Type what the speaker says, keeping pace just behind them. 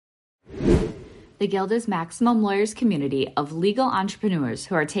The Guild is Maximum Lawyers' community of legal entrepreneurs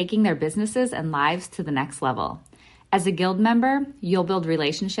who are taking their businesses and lives to the next level. As a Guild member, you'll build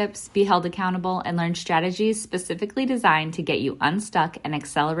relationships, be held accountable, and learn strategies specifically designed to get you unstuck and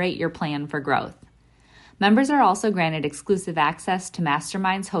accelerate your plan for growth. Members are also granted exclusive access to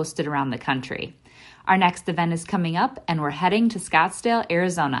masterminds hosted around the country. Our next event is coming up, and we're heading to Scottsdale,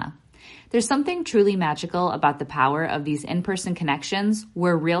 Arizona. There's something truly magical about the power of these in-person connections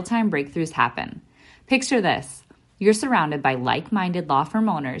where real-time breakthroughs happen. Picture this. You're surrounded by like-minded law firm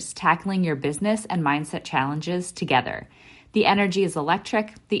owners tackling your business and mindset challenges together. The energy is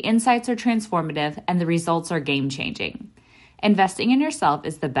electric, the insights are transformative, and the results are game-changing. Investing in yourself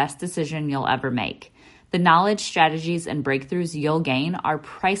is the best decision you'll ever make. The knowledge, strategies, and breakthroughs you'll gain are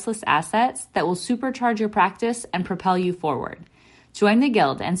priceless assets that will supercharge your practice and propel you forward. Join the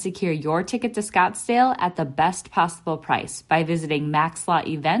Guild and secure your ticket to Scottsdale at the best possible price by visiting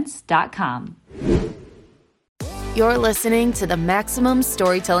maxlawevents.com. You're listening to the Maximum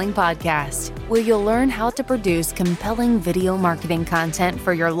Storytelling Podcast, where you'll learn how to produce compelling video marketing content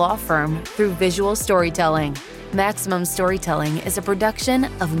for your law firm through visual storytelling. Maximum Storytelling is a production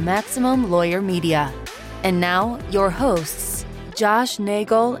of Maximum Lawyer Media. And now, your hosts, Josh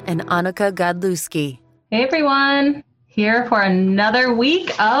Nagel and Annika Godlewski. Hey everyone, here for another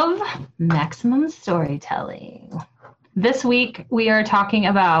week of Maximum Storytelling. This week, we are talking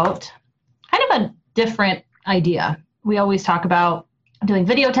about kind of a different idea. We always talk about doing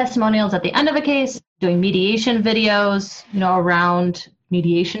video testimonials at the end of a case, doing mediation videos, around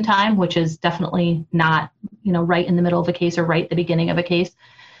mediation time, which is definitely not, right in the middle of a case or right at the beginning of a case.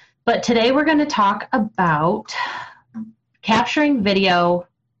 But today we're going to talk about capturing video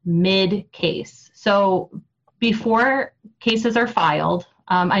mid-case. So before cases are filed,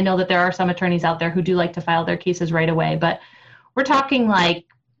 I know that there are some attorneys out there who do like to file their cases right away, but we're talking like,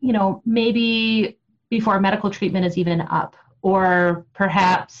 maybe before medical treatment is even up, or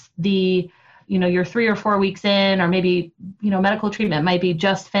perhaps you're 3 or 4 weeks in, or maybe, medical treatment might be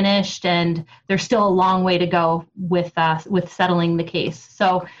just finished and there's still a long way to go with settling the case.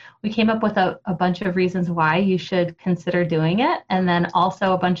 So we came up with a bunch of reasons why you should consider doing it. And then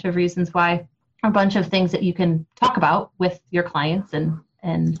also a bunch of reasons why, a bunch of things that you can talk about with your clients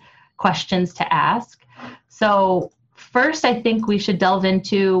and questions to ask. So first, I think we should delve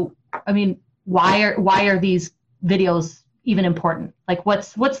into, why are these videos even important? Like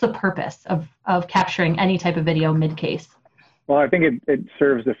what's the purpose of capturing any type of video mid-case? Well, I think it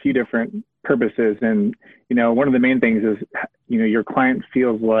serves a few different purposes. And, one of the main things is, your client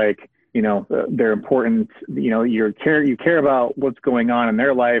feels like, they're important, you care about what's going on in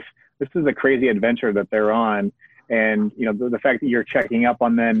their life. This is a crazy adventure that they're on. And, the fact that you're checking up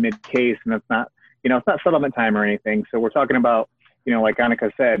on them mid-case, and it's not settlement time or anything. So we're talking about, like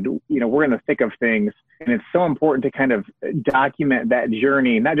Annika said, we're in the thick of things, and it's so important to kind of document that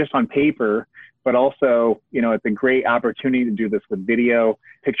journey, not just on paper, but also, it's a great opportunity to do this with video.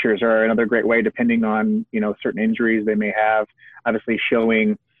 Pictures are another great way, depending on, certain injuries they may have, obviously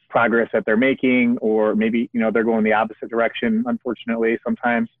showing progress that they're making, or maybe, they're going the opposite direction, unfortunately,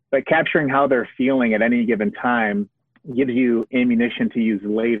 sometimes. But capturing how they're feeling at any given time gives you ammunition to use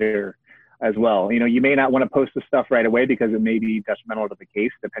later as well. You may not want to post the stuff right away because it may be detrimental to the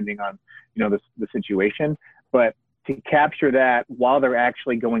case, depending on, the situation. But to capture that while they're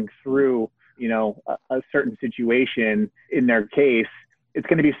actually going through, a certain situation in their case, it's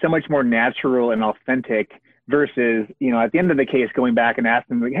going to be so much more natural and authentic versus, at the end of the case, going back and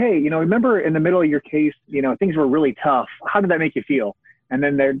asking them, like, hey, remember in the middle of your case, things were really tough. How did that make you feel? And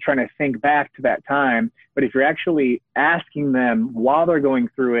then they're trying to think back to that time. But if you're actually asking them while they're going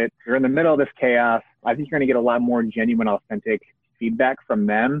through it, you're in the middle of this chaos, I think you're going to get a lot more genuine, authentic feedback from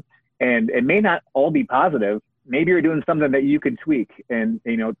them. And it may not all be positive. Maybe you're doing something that you could tweak and,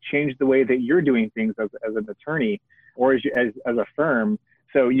 change the way that you're doing things as an attorney or as a firm.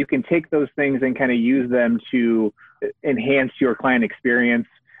 So you can take those things and kind of use them to enhance your client experience.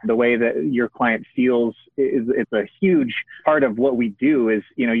 The way that your client feels it's a huge part of what we do is,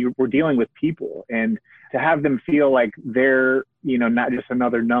 we're dealing with people, and to have them feel like they're, not just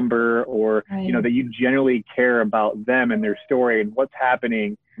another number, or, right, that you generally care about them and their story and what's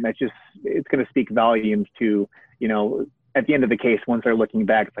happening. And it's going to speak volumes to, at the end of the case, once they're looking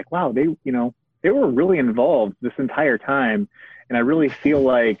back, it's like, wow, they were really involved this entire time. And I really feel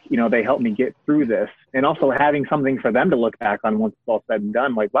like, they helped me get through this, and also having something for them to look back on once it's all said and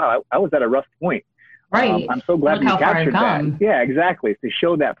done. Like, wow, I was at a rough point. Right. I'm so glad Look you how far captured I've that. come. Yeah, exactly. To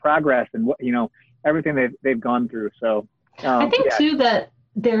show that progress and what, everything they've gone through. So I think too that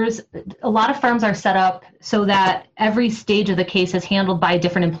there's a lot of firms are set up so that every stage of the case is handled by a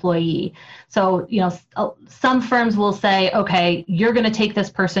different employee. So, some firms will say, okay, you're going to take this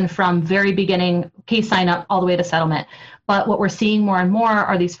person from very beginning case sign up all the way to settlement. But what we're seeing more and more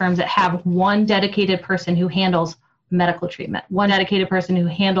are these firms that have one dedicated person who handles medical treatment, one dedicated person who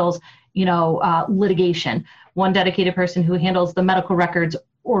handles, litigation, one dedicated person who handles the medical records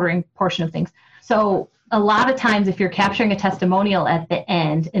ordering portion of things. So a lot of times, if you're capturing a testimonial at the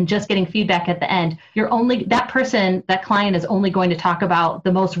end and just getting feedback at the end, that client is only going to talk about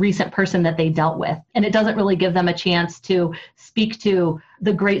the most recent person that they dealt with. And it doesn't really give them a chance to speak to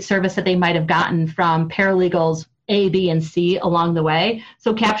the great service that they might have gotten from paralegals A, B, and C along the way.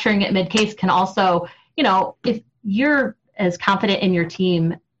 So capturing it mid-case can also, if you're as confident in your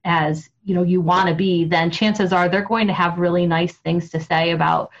team as you want to be, then chances are they're going to have really nice things to say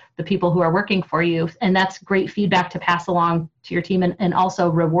about the people who are working for you. And that's great feedback to pass along to your team and also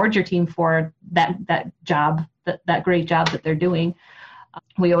reward your team for that job, that great job that they're doing.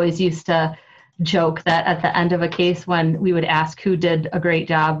 We always used to joke that at the end of a case, when we would ask who did a great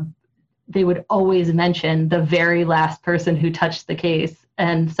job, they would always mention the very last person who touched the case.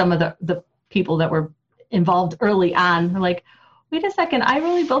 And some of the people that were involved early on were like, wait a second, I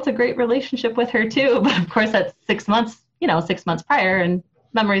really built a great relationship with her too. But of course that's 6 months, 6 months prior, and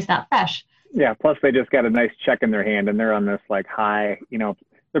memory's not fresh. Yeah. Plus they just got a nice check in their hand and they're on this high, they're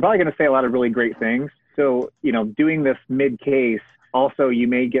probably going to say a lot of really great things. So, doing this mid-case, also you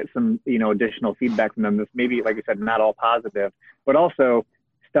may get some, additional feedback from them. This maybe, like I said, not all positive, but also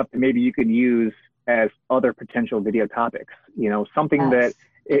stuff that maybe you can use as other potential video topics, something that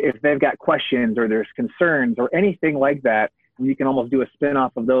if they've got questions or there's concerns or anything like that, you can almost do a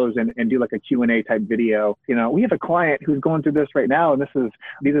spin-off of those and do like a Q&A type video. We have a client who's going through this right now, and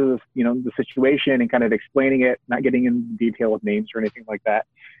these are the situation and kind of explaining it, not getting in detail with names or anything like that,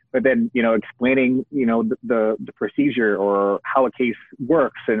 but then explaining the procedure or how a case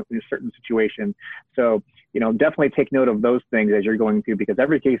works in a certain situation. So definitely take note of those things as you're going through, because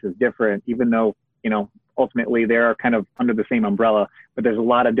every case is different, even though ultimately they are kind of under the same umbrella, but there's a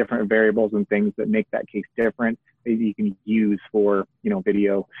lot of different variables and things that make that case different that you can use for,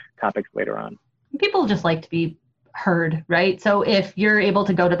 video topics later on. People just like to be heard, right? So if you're able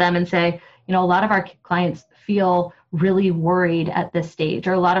to go to them and say, a lot of our clients feel really worried at this stage,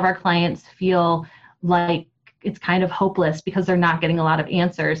 or a lot of our clients feel like it's kind of hopeless because they're not getting a lot of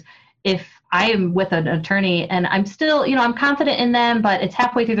answers. If I am with an attorney and I'm still, I'm confident in them, but it's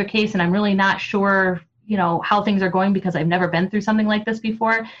halfway through their case and I'm really not sure, how things are going because I've never been through something like this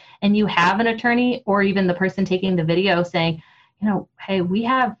before. And you have an attorney or even the person taking the video saying, hey, we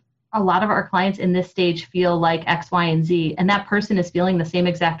have a lot of our clients in this stage feel like X, Y, and Z, and that person is feeling the same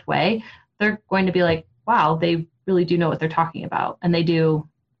exact way. They're going to be like, wow, they really do know what they're talking about. And they do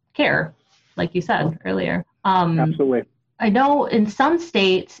care, like you said earlier. Absolutely. I know in some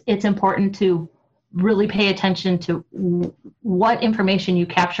states, it's important to really pay attention to what information you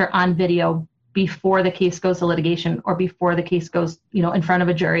capture on video before the case goes to litigation or before the case goes, in front of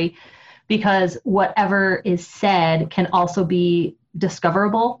a jury, because whatever is said can also be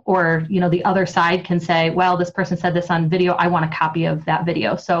discoverable, or, the other side can say, well, this person said this on video, I want a copy of that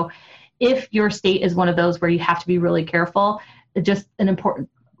video. So if your state is one of those where you have to be really careful,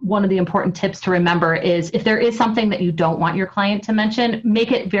 one of the important tips to remember is if there is something that you don't want your client to mention,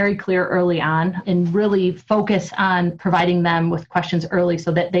 make it very clear early on and really focus on providing them with questions early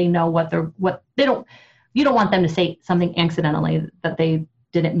so that they know you don't want them to say something accidentally that they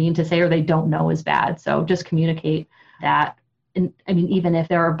didn't mean to say or they don't know is bad. So just communicate that. And even if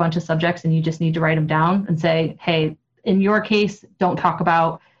there are a bunch of subjects and you just need to write them down and say, hey, in your case, don't talk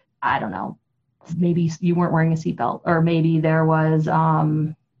about, I don't know, maybe you weren't wearing a seatbelt, or maybe there was,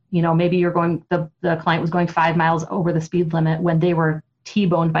 maybe the client was going 5 miles over the speed limit when they were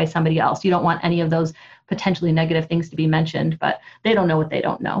T-boned by somebody else. You don't want any of those potentially negative things to be mentioned, but they don't know what they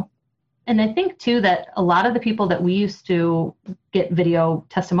don't know. And I think too that a lot of the people that we used to get video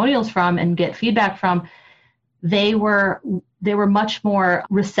testimonials from and get feedback from, they were much more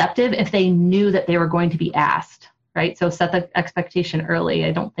receptive if they knew that they were going to be asked, right? So set the expectation early.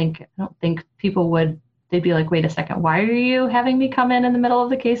 I don't think people would. They'd be like, wait a second, why are you having me come in the middle of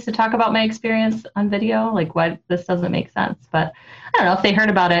the case to talk about my experience on video? Like, what? This doesn't make sense. But I don't know, if they heard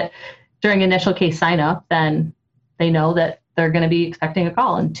about it during initial case sign up, then they know that they're going to be expecting a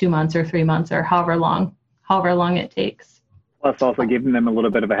call in 2 months or 3 months or however long it takes. Plus also giving them a little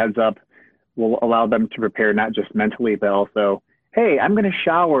bit of a heads up will allow them to prepare not just mentally, but also, hey, I'm going to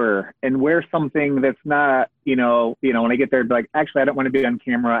shower and wear something that's not, when I get there, like, actually, I don't want to be on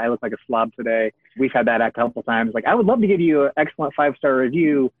camera. I look like a slob today. We've had that a couple times. Like, I would love to give you an excellent 5-star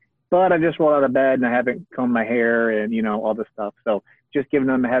review, but I just rolled out of bed and I haven't combed my hair and, all this stuff. So just giving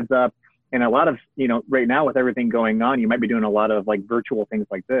them a heads up. And a lot of, right now with everything going on, you might be doing a lot of like virtual things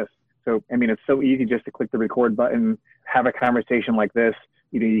like this. So, it's so easy just to click the record button, have a conversation like this.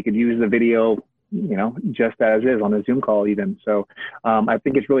 You could use the video, just as is on a Zoom call even. So I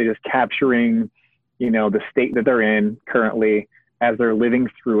think it's really just capturing, the state that they're in currently as they're living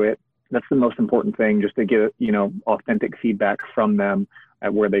through it. That's the most important thing, just to get, authentic feedback from them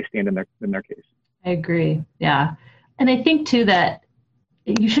at where they stand in their case. I agree. Yeah. And I think too that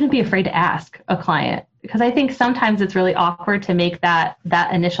you shouldn't be afraid to ask a client, because I think sometimes it's really awkward to make that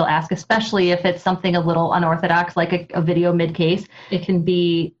initial ask, especially if it's something a little unorthodox, like a video mid-case. It can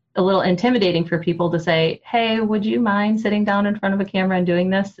be a little intimidating for people to say, hey, would you mind sitting down in front of a camera and doing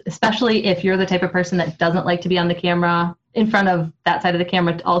this? Especially if you're the type of person that doesn't like to be on the camera, in front of that side of the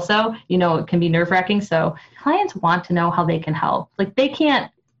camera also, it can be nerve-wracking. So clients want to know how they can help. Like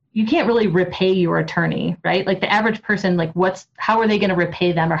you can't really repay your attorney, right? Like the average person, like how are they going to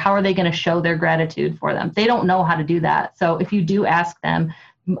repay them, or how are they going to show their gratitude for them? They don't know how to do that. So if you do ask them,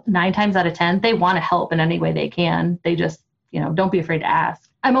 9 times out of 10, they want to help in any way they can. They just, don't be afraid to ask.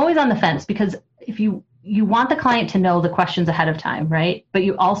 I'm always on the fence, because if you want the client to know the questions ahead of time, right? But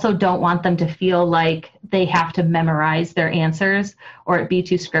you also don't want them to feel like they have to memorize their answers or it be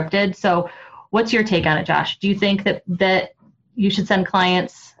too scripted. So what's your take on it, Josh? Do you think that you should send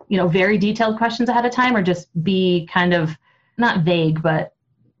clients, very detailed questions ahead of time, or just be kind of not vague, but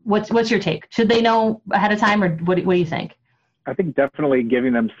what's your take? Should they know ahead of time, or what do you think? I think definitely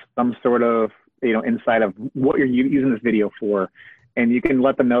giving them some sort of, insight of what you're using this video for. And you can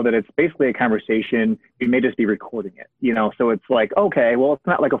let them know that it's basically a conversation. You may just be recording it, so it's like, okay, well, it's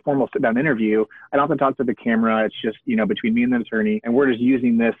not like a formal sit down interview. I don't have to talk to the camera. It's just, between me and the attorney, and we're just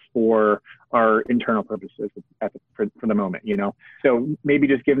using this for our internal purposes for the moment, So maybe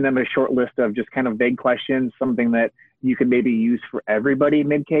just giving them a short list of just kind of vague questions, something that you can maybe use for everybody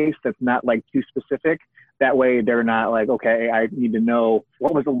mid-case that's not like too specific. That way they're not like, okay, I need to know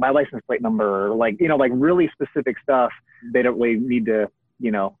what was my license plate number, or like, like really specific stuff. They don't really need to,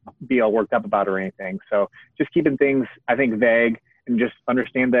 be all worked up about or anything. So just keeping things, I think, vague, and just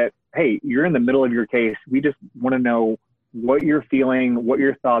understand that, hey, you're in the middle of your case. We just want to know what you're feeling, what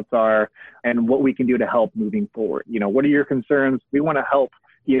your thoughts are, and what we can do to help moving forward. What are your concerns? We want to help.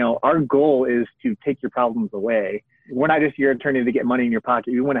 Our goal is to take your problems away. We're not just your attorney to get money in your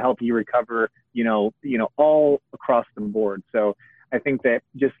pocket. We want to help you recover, all across the board. So I think that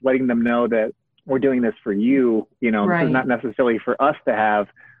just letting them know that we're doing this for you, right. This is not necessarily for us to have.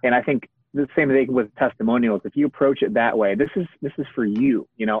 And I think the same thing with testimonials. If you approach it that way, this is for you.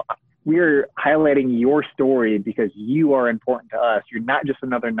 We're highlighting your story because you are important to us. You're not just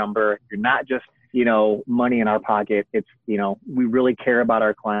another number. You're not just, money in our pocket. It's, we really care about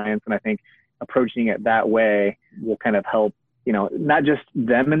our clients. And I think approaching it that way will kind of help, not just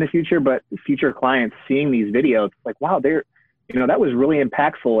them in the future, but future clients seeing these videos. Like, wow, that was really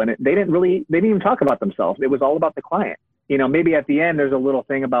impactful. And they didn't even talk about themselves. It was all about the client. Maybe at the end, there's a little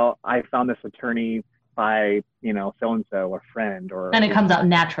thing about, I found this attorney by, so-and-so or friend, and it comes out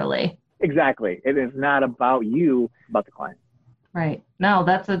naturally. Exactly. It is not about you, about the client. Right. No,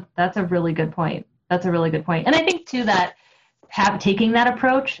 that's a really good point. That's a really good point. And I think too that taking that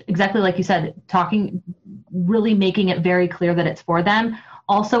approach, exactly like you said, really making it very clear that it's for them,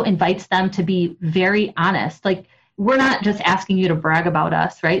 also invites them to be very honest. Like, we're not just asking you to brag about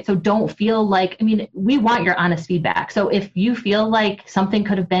us, right? So don't feel like, we want your honest feedback. So if you feel like something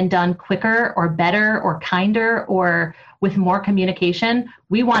could have been done quicker or better or kinder or with more communication,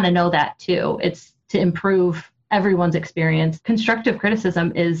 we want to know that too. It's to improve everyone's experience. Constructive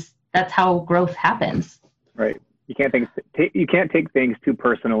criticism that's how growth happens. Right. You can't take things too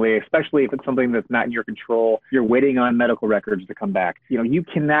personally, especially if it's something that's not in your control. You're waiting on medical records to come back. You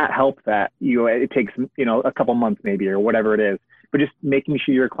cannot help that. It takes, a couple months maybe, or whatever it is, but just making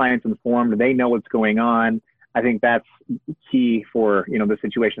sure your client's informed, they know what's going on. I think that's key for, the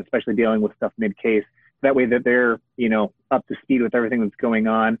situation, especially dealing with stuff mid-case. That way that they're, up to speed with everything that's going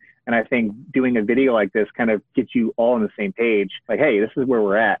on. And I think doing a video like this kind of gets you all on the same page. Like, hey, this is where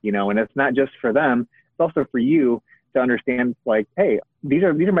we're at, and it's not just for them. It's also for you to understand, like, hey, these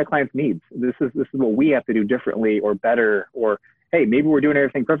are my clients' needs. This is what we have to do differently or better, or, hey, maybe we're doing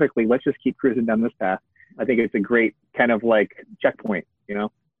everything perfectly. Let's just keep cruising down this path. I think it's a great kind of like checkpoint, And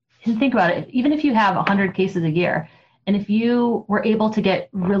think about it. Even if you have 100 cases a year, and if you were able to get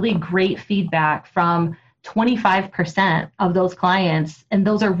really great feedback from 25% of those clients, and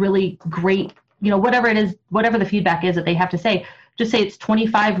those are really great, whatever it is, whatever the feedback is that they have to say, just say it's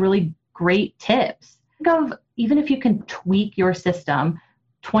 25 really great tips. Think of, even if you can tweak your system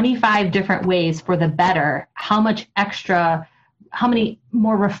 25 different ways for the better, how many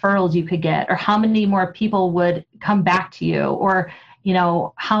more referrals you could get, or how many more people would come back to you, or,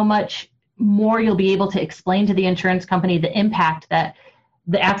 how much more you'll be able to explain to the insurance company the impact that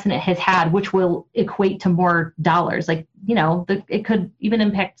the accident has had, which will equate to more dollars. Like, it could even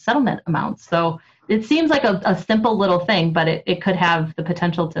impact settlement amounts. So it seems like a simple little thing, but it could have the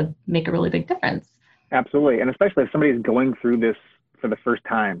potential to make a really big difference. Absolutely. And especially if somebody's going through this for the first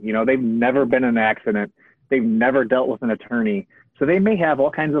time, they've never been in an accident. They've never dealt with an attorney. So they may have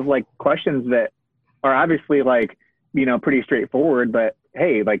all kinds of questions that are obviously pretty straightforward, but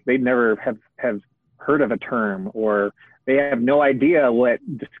hey, they never have heard of a term, or they have no idea what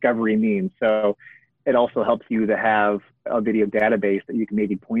discovery means. So it also helps you to have a video database that you can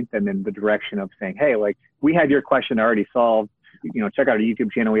maybe point them in the direction of saying, hey, we have your question already solved. Check out our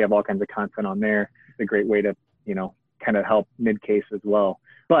YouTube channel. We have all kinds of content on there. It's a great way to, kind of help mid-case as well.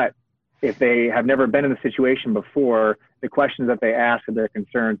 But if they have never been in the situation before, the questions that they ask and their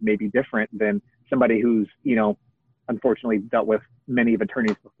concerns may be different than somebody who's, unfortunately dealt with many of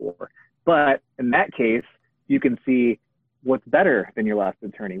attorneys before. But in that case, you can see what's better than your last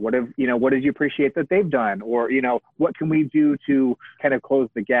attorney. What did you appreciate that they've done? Or, what can we do to kind of close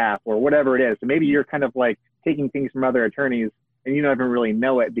the gap, or whatever it is. So maybe you're kind of taking things from other attorneys and you don't even really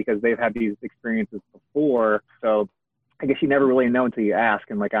know it because they've had these experiences before. So I guess you never really know until you ask.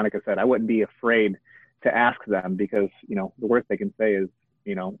 And like Annika said, I wouldn't be afraid to ask them, because, the worst they can say is,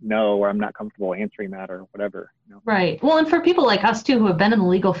 no, or I'm not comfortable answering that, or whatever. Right. Well, and for people like us too, who have been in the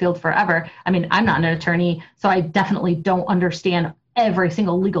legal field forever, I mean, I'm not an attorney, so I definitely don't understand every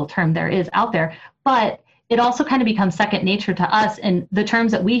single legal term there is out there, but it also kind of becomes second nature to us. And the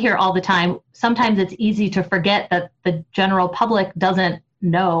terms that we hear all the time, sometimes it's easy to forget that the general public doesn't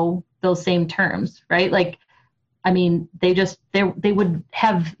know those same terms, right? They would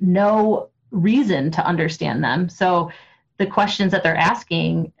have no reason to understand them. So the questions that they're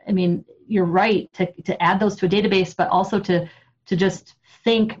asking, you're right to add those to a database, but also to just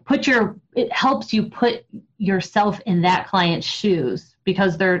think, it helps you put yourself in that client's shoes,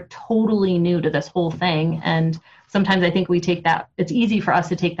 because they're totally new to this whole thing. And sometimes I think it's easy for us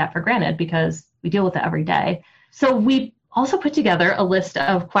to take that for granted because we deal with it every day. So we also put together a list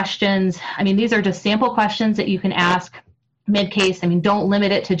of questions. These are just sample questions that you can ask mid-case. Don't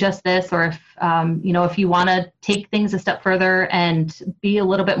limit it to just this, or if you want to take things a step further and be a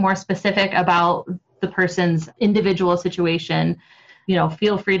little bit more specific about the person's individual situation,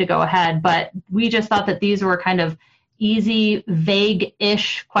 feel free to go ahead. But we just thought that these were kind of easy,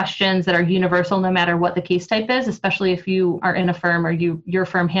 vague-ish questions that are universal no matter what the case type is, especially if you are in a firm or your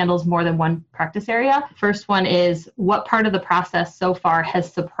firm handles more than one practice area. First one is, what part of the process so far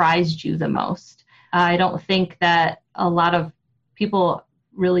has surprised you the most? I don't think that a lot of people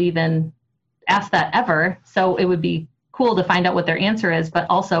really even ask that ever. So it would be cool to find out what their answer is, but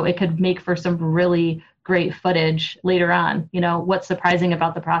also it could make for some really great footage later on. What's surprising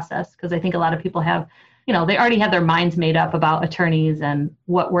about the process? Because I think a lot of people have, they already have their minds made up about attorneys and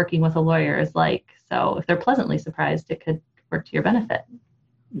what working with a lawyer is like. So if they're pleasantly surprised, it could work to your benefit.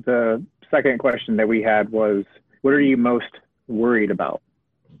 The second question that we had was, what are you most worried about?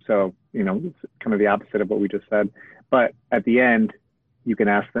 So, it's kind of the opposite of what we just said. But at the end, you can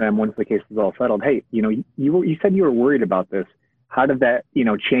ask them, once the case is all settled, hey, you said you were worried about this. How did that,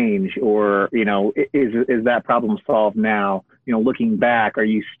 change? Or, is that problem solved now? Looking back, are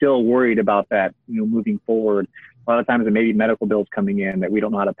you still worried about that, moving forward? A lot of times it may be medical bills coming in that we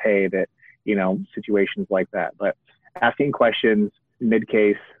don't know how to pay, that, situations like that. But asking questions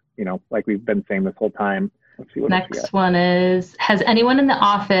mid-case, like we've been saying this whole time. Let's see what Next one is, has anyone in the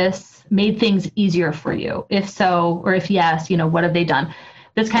office made things easier for you? If so, or if yes, what have they done?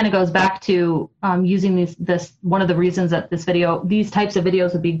 This kind of goes back to using this. One of the reasons that these types of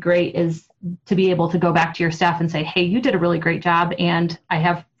videos would be great is to be able to go back to your staff and say, hey, you did a really great job, and I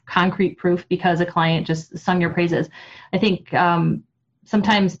have concrete proof because a client just sung your praises. I think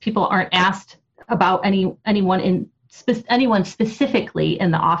sometimes people aren't asked about anyone specifically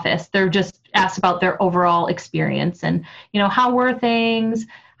in the office. They're just asked about their overall experience and, how were things?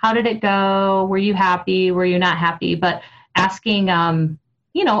 How did it go? Were you happy? Were you not happy? But asking,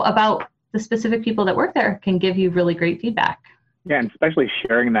 about the specific people that work there can give you really great feedback. Yeah, and especially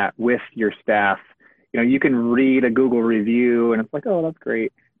sharing that with your staff. You can read a Google review and it's like, oh, that's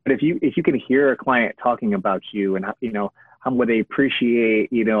great. But if you can hear a client talking about you and, how would they appreciate,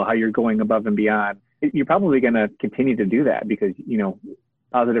 how you're going above and beyond, you're probably going to continue to do that because,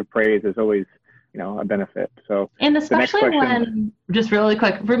 positive praise is always, a benefit. So, and especially when, just really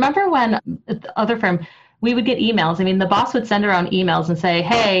quick, remember when at the other firm, we would get emails. I mean, the boss would send around emails and say,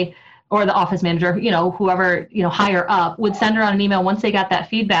 hey, or the office manager, whoever, higher up would send around an email once they got that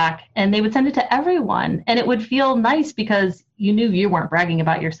feedback, and they would send it to everyone. And it would feel nice because you knew you weren't bragging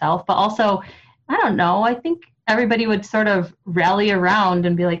about yourself, but also, I don't know, I think everybody would sort of rally around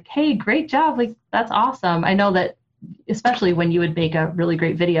and be like, hey, great job. Like, that's awesome. I know that especially when you would make a really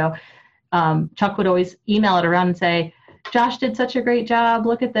great video, Chuck would always email it around and say, Josh did such a great job.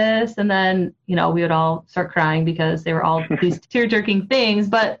 Look at this. And then, we would all start crying because they were all these tear-jerking things.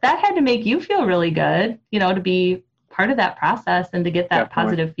 But that had to make you feel really good, to be part of that process and to get that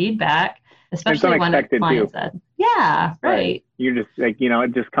positive feedback, especially when a client said, yeah, right. You're just like,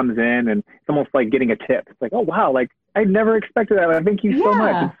 it just comes in and it's almost like getting a tip. It's like, oh, wow, like I never expected that. Like, thank you so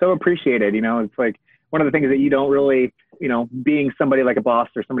much. It's so appreciated. It's like one of the things that you don't really, being somebody like a boss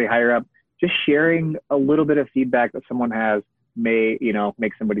or somebody higher up, just sharing a little bit of feedback that someone has may,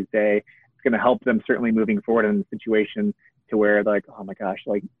 make somebody's day. It's going to help them certainly moving forward in the situation to where they're like, oh my gosh,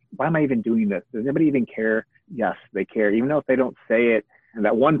 like, why am I even doing this? Does anybody even care? Yes, they care. Even though if they don't say it, and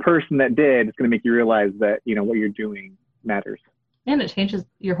that one person that did, it's going to make you realize that, what you're doing matters. And it changes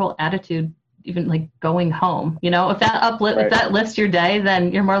your whole attitude, even like going home. If that if that lifts your day,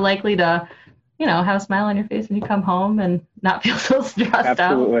 then you're more likely to, have a smile on your face when you come home and not feel so stressed out.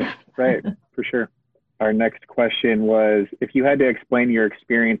 Absolutely. Right. For sure. Our next question was, if you had to explain your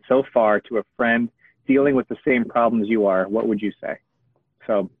experience so far to a friend dealing with the same problems you are, what would you say?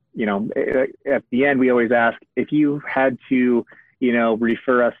 So, at the end, we always ask, if you had to,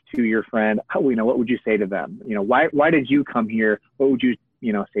 refer us to your friend, what would you say to them? Why did you come here? What would you,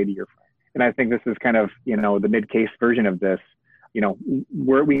 say to your friend? And I think this is kind of, the mid-case version of this.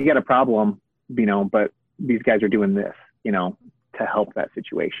 We got a problem, but these guys are doing this, to help that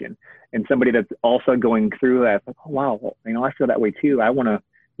situation. And somebody that's also going through that, like, oh, wow, I feel that way too. I want to,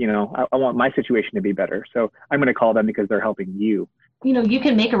 I want my situation to be better. So I'm going to call them because they're helping you. You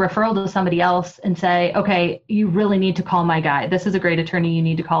can make a referral to somebody else and say, okay, you really need to call my guy. This is a great attorney. You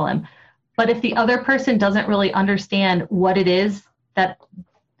need to call him. But if the other person doesn't really understand what it is that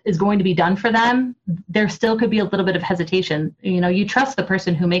is going to be done for them, there still could be a little bit of hesitation. You trust the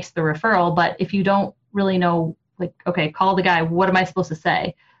person who makes the referral, but if you don't really know, like, okay, call the guy, what am I supposed to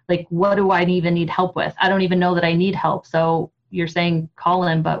say? Like, what do I even need help with? I don't even know that I need help. So you're saying call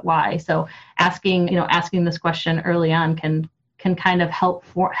him, but why? So asking this question early on can kind of help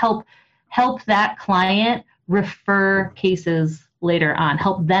that client refer cases later on,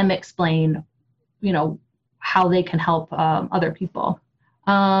 help them explain, how they can help other people.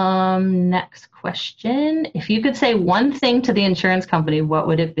 Next question. If you could say one thing to the insurance company, what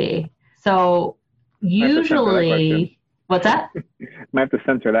would it be? So usually, what's that? Might have to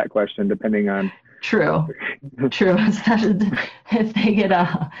censor that question depending on. True. Especially if they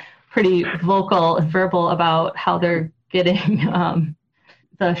get pretty verbal about how they're getting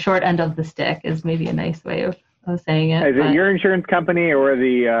the short end of the stick is maybe a nice way of saying it. Is it your insurance company or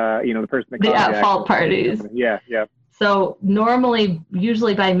the the person that the at-fault parties? Yeah. So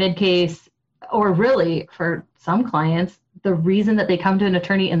usually by mid-case, or really for some clients, the reason that they come to an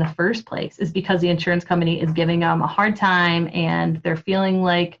attorney in the first place is because the insurance company is giving them a hard time and they're feeling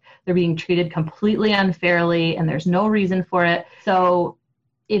like they're being treated completely unfairly and there's no reason for it. So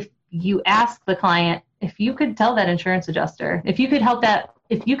if you ask the client, if you could tell that insurance adjuster, if you could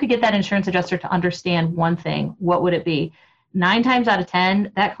get that insurance adjuster to understand one thing, what would it be? 9 times out of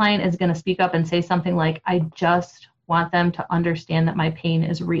 10, that client is going to speak up and say something like, I just want them to understand that my pain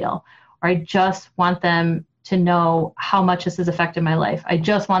is real, or I just want them to know how much this has affected my life. I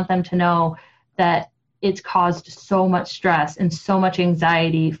just want them to know that it's caused so much stress and so much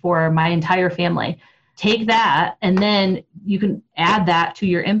anxiety for my entire family. Take that, and then you can add that to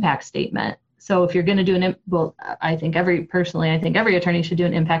your impact statement. So if you're going to do I think every attorney should do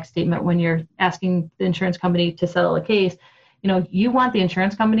an impact statement when you're asking the insurance company to settle a case. You want the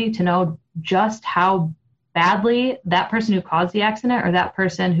insurance company to know just how badly that person who caused the accident or that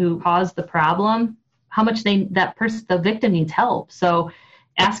person who caused the problem, how much the victim needs help. So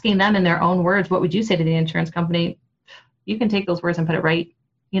asking them in their own words, what would you say to the insurance company? You can take those words and put it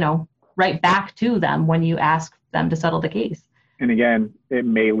right back to them when you ask them to settle the case. And again, it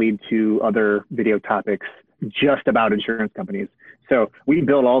may lead to other video topics just about insurance companies. So we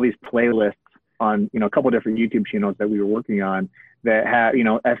built all these playlists on, a couple of different YouTube channels that we were working on that have,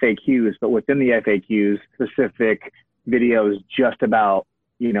 FAQs, but within the FAQs, specific videos just about,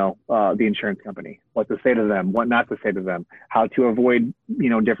 the insurance company, what to say to them, what not to say to them, how to avoid,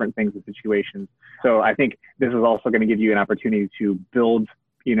 different things and situations. So I think this is also going to give you an opportunity to build,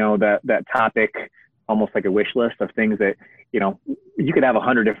 that topic, almost like a wish list of things that, you could have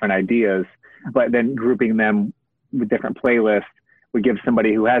 100 different ideas, but then grouping them with different playlists would give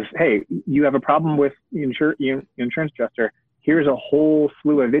somebody who has, hey, you have a problem with insurance adjuster. Here's a whole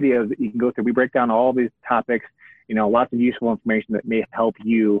slew of videos that you can go through. We break down all these topics, lots of useful information that may help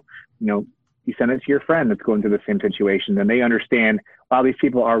you. You send it to your friend that's going through the same situation, and they understand, wow, these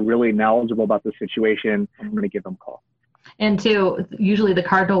people are really knowledgeable about the situation. I'm going to give them a call. And two, usually the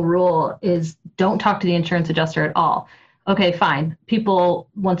cardinal rule is don't talk to the insurance adjuster at all. Okay, fine. People,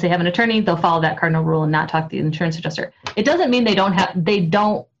 once they have an attorney, they'll follow that cardinal rule and not talk to the insurance adjuster. It doesn't mean they don't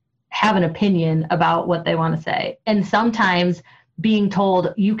have an opinion about what they want to say. And sometimes being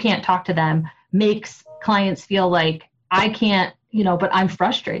told you can't talk to them makes clients feel like I can't, but I'm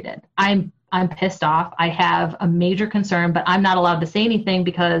frustrated. I'm pissed off. I have a major concern, but I'm not allowed to say anything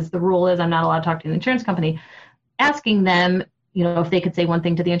because the rule is I'm not allowed to talk to the insurance company. Asking them, if they could say one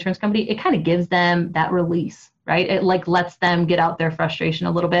thing to the insurance company, it kind of gives them that release, right? It lets them get out their frustration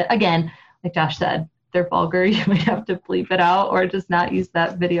a little bit. Again, like Josh said, they're vulgar. You may have to bleep it out or just not use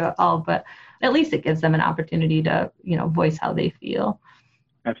that video at all, but at least it gives them an opportunity to, voice how they feel.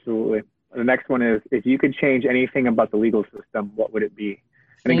 Absolutely. The next one is, if you could change anything about the legal system, what would it be?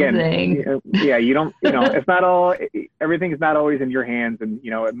 And Same again, thing. You don't, it's not all, everything is not always in your hands. And,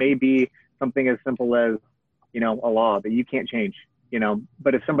 it may be something as simple as, a law that you can't change,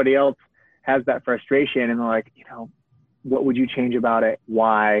 but if somebody else has that frustration and they're like, what would you change about it?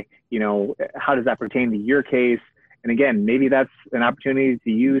 Why? How does that pertain to your case? And again, maybe that's an opportunity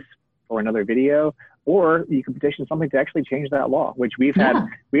to use for another video, or you could petition something to actually change that law, which we had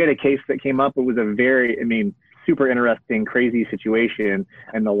a case that came up. It was a very, super interesting, crazy situation.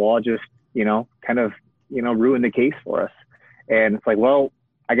 And the law just, kind of, ruined the case for us. And it's like, well,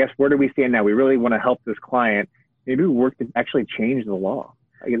 I guess where do we stand now? We really want to help this client. Maybe we work to actually change the law.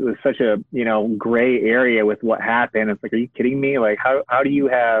 It was such a, gray area with what happened. It's like, are you kidding me? Like, how do you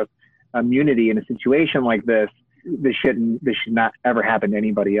have immunity in a situation like this? This should not ever happen to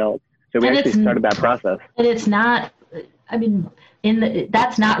anybody else. So we actually started that process. And it's not,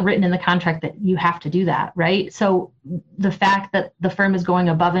 that's not written in the contract that you have to do that, right? So the fact that the firm is going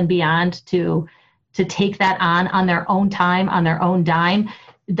above and beyond to take that on their own time, on their own dime,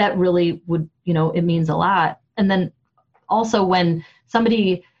 that really would, it means a lot. And then also when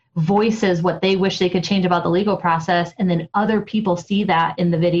somebody voices what they wish they could change about the legal process, and then other people see that in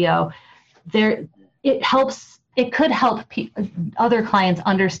the video, it could help other clients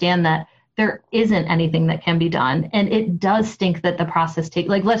understand that there isn't anything that can be done. And it does stink that the process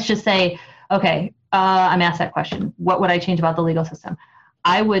let's just say, okay, I'm asked that question. What would I change about the legal system?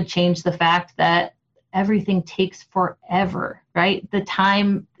 I would change the fact that everything takes forever, right? The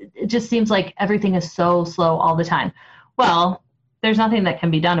time, it just seems like everything is so slow all the time. Well, there's nothing that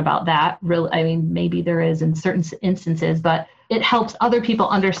can be done about that. Really, maybe there is in certain instances, but it helps other people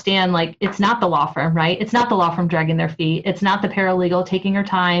understand, it's not the law firm, right? It's not the law firm dragging their feet. It's not the paralegal taking her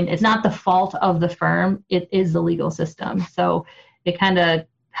time. It's not the fault of the firm. It is the legal system. So it kind of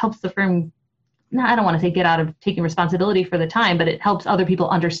helps the firm, I don't want to say get out of taking responsibility for the time, but it helps other people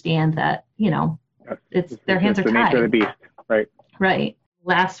understand that, it's their hands are tied. It's the nature of the beast, right? Right.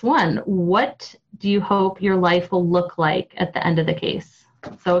 Last one. What do you hope your life will look like at the end of the case?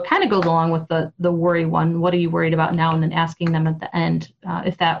 So it kind of goes along with the worry one. What are you worried about now? And then asking them at the end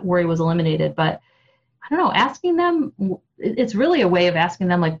if that worry was eliminated. But I don't know, asking them, it's really a way of asking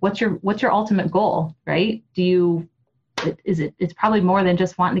them, what's your ultimate goal, right? It's probably more than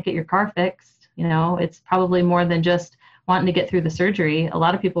just wanting to get your car fixed. It's probably more than just wanting to get through the surgery. A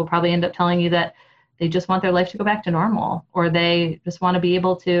lot of people will probably end up telling you that they just want their life to go back to normal, or they just want to be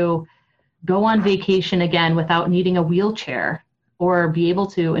able to go on vacation again without needing a wheelchair, or be able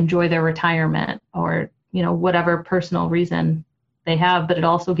to enjoy their retirement, or, whatever personal reason they have. But it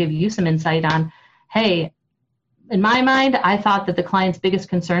also gives you some insight on, hey, in my mind, I thought that the client's biggest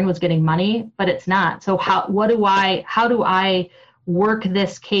concern was getting money, but it's not. So how do I work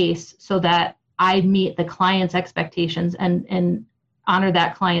this case so that I meet the client's expectations and honor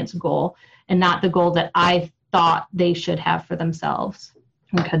that client's goal, and not the goal that I thought they should have for themselves,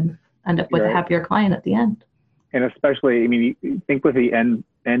 and could end up with a happier client at the end. And especially, you think with the end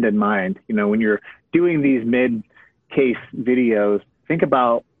in mind, when you're doing these mid-case videos, think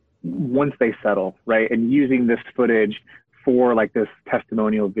about once they settle, right? And using this footage for this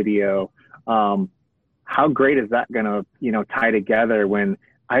testimonial video, how great is that going to, tie together when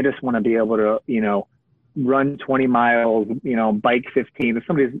I just want to be able to, run 20 miles, bike 15. If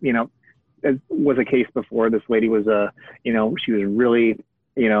somebody's, it was a case before. This lady was she was really,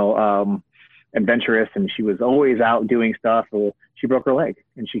 adventurous, and she was always out doing stuff. Well, she broke her leg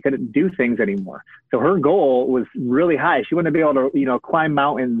and she couldn't do things anymore. So her goal was really high. She wanted to be able to, climb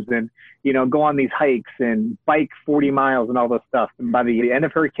mountains and, go on these hikes and bike 40 miles and all this stuff. And by the end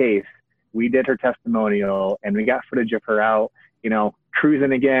of her case, we did her testimonial and we got footage of her out,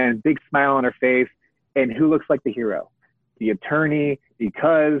 cruising again, big smile on her face. And who looks like the hero? The attorney,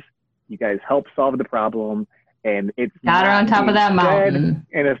 because you guys helped solve the problem. And it's got her on top of that mountain.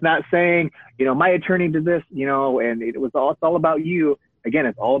 And it's not saying, my attorney did this, and it's all about you. Again,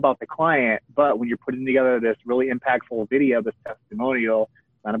 it's all about the client. But when you're putting together this really impactful video, this testimonial,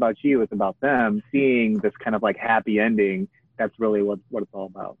 it's not about you, it's about them seeing this kind of like happy ending. That's really what it's all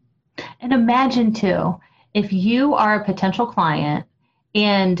about. And imagine too, if you are a potential client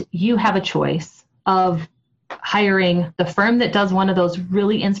and you have a choice of hiring the firm that does one of those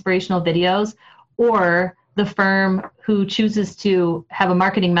really inspirational videos, or the firm who chooses to have a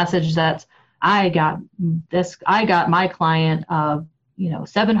marketing message that's, I got my client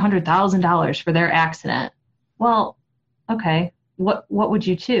 $700,000 for their accident. Well, okay, what would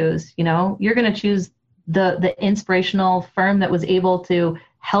you choose? You're going to choose the inspirational firm that was able to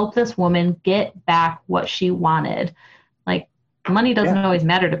help this woman get back what she wanted. Like, money doesn't always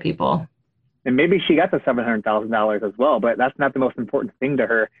matter to people. And maybe she got the $700,000 as well, but that's not the most important thing to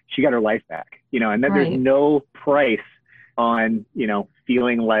her. She got her life back, and then there's no price on,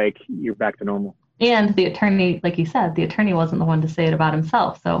 feeling like you're back to normal. And the attorney, like you said, the attorney wasn't the one to say it about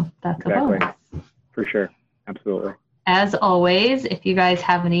himself. So that's a bonus. For sure. Absolutely. As always, if you guys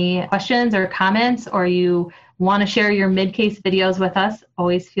have any questions or comments, or you want to share your mid-case videos with us,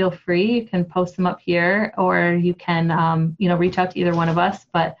 always feel free. You can post them up here, or you can, reach out to either one of us.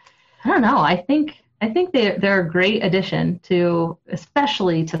 But I don't know. I think they're a great addition to,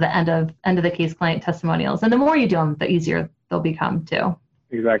 especially to the end of the case client testimonials. And the more you do them, the easier they'll become too.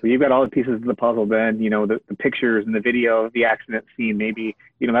 Exactly. You've got all the pieces of the puzzle then, the pictures and the video of the accident scene, maybe,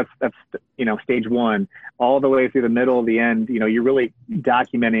 that's stage one, all the way through the middle, the end, you're really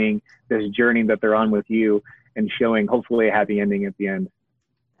documenting this journey that they're on with you and showing hopefully a happy ending at the end.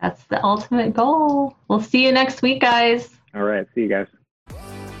 That's the ultimate goal. We'll see you next week, guys. All right. See you guys.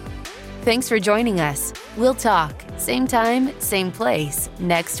 Thanks for joining us. We'll talk same time, same place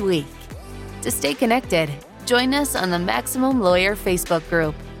next week. To stay connected, join us on the Maximum Lawyer Facebook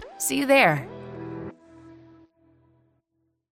group. See you there.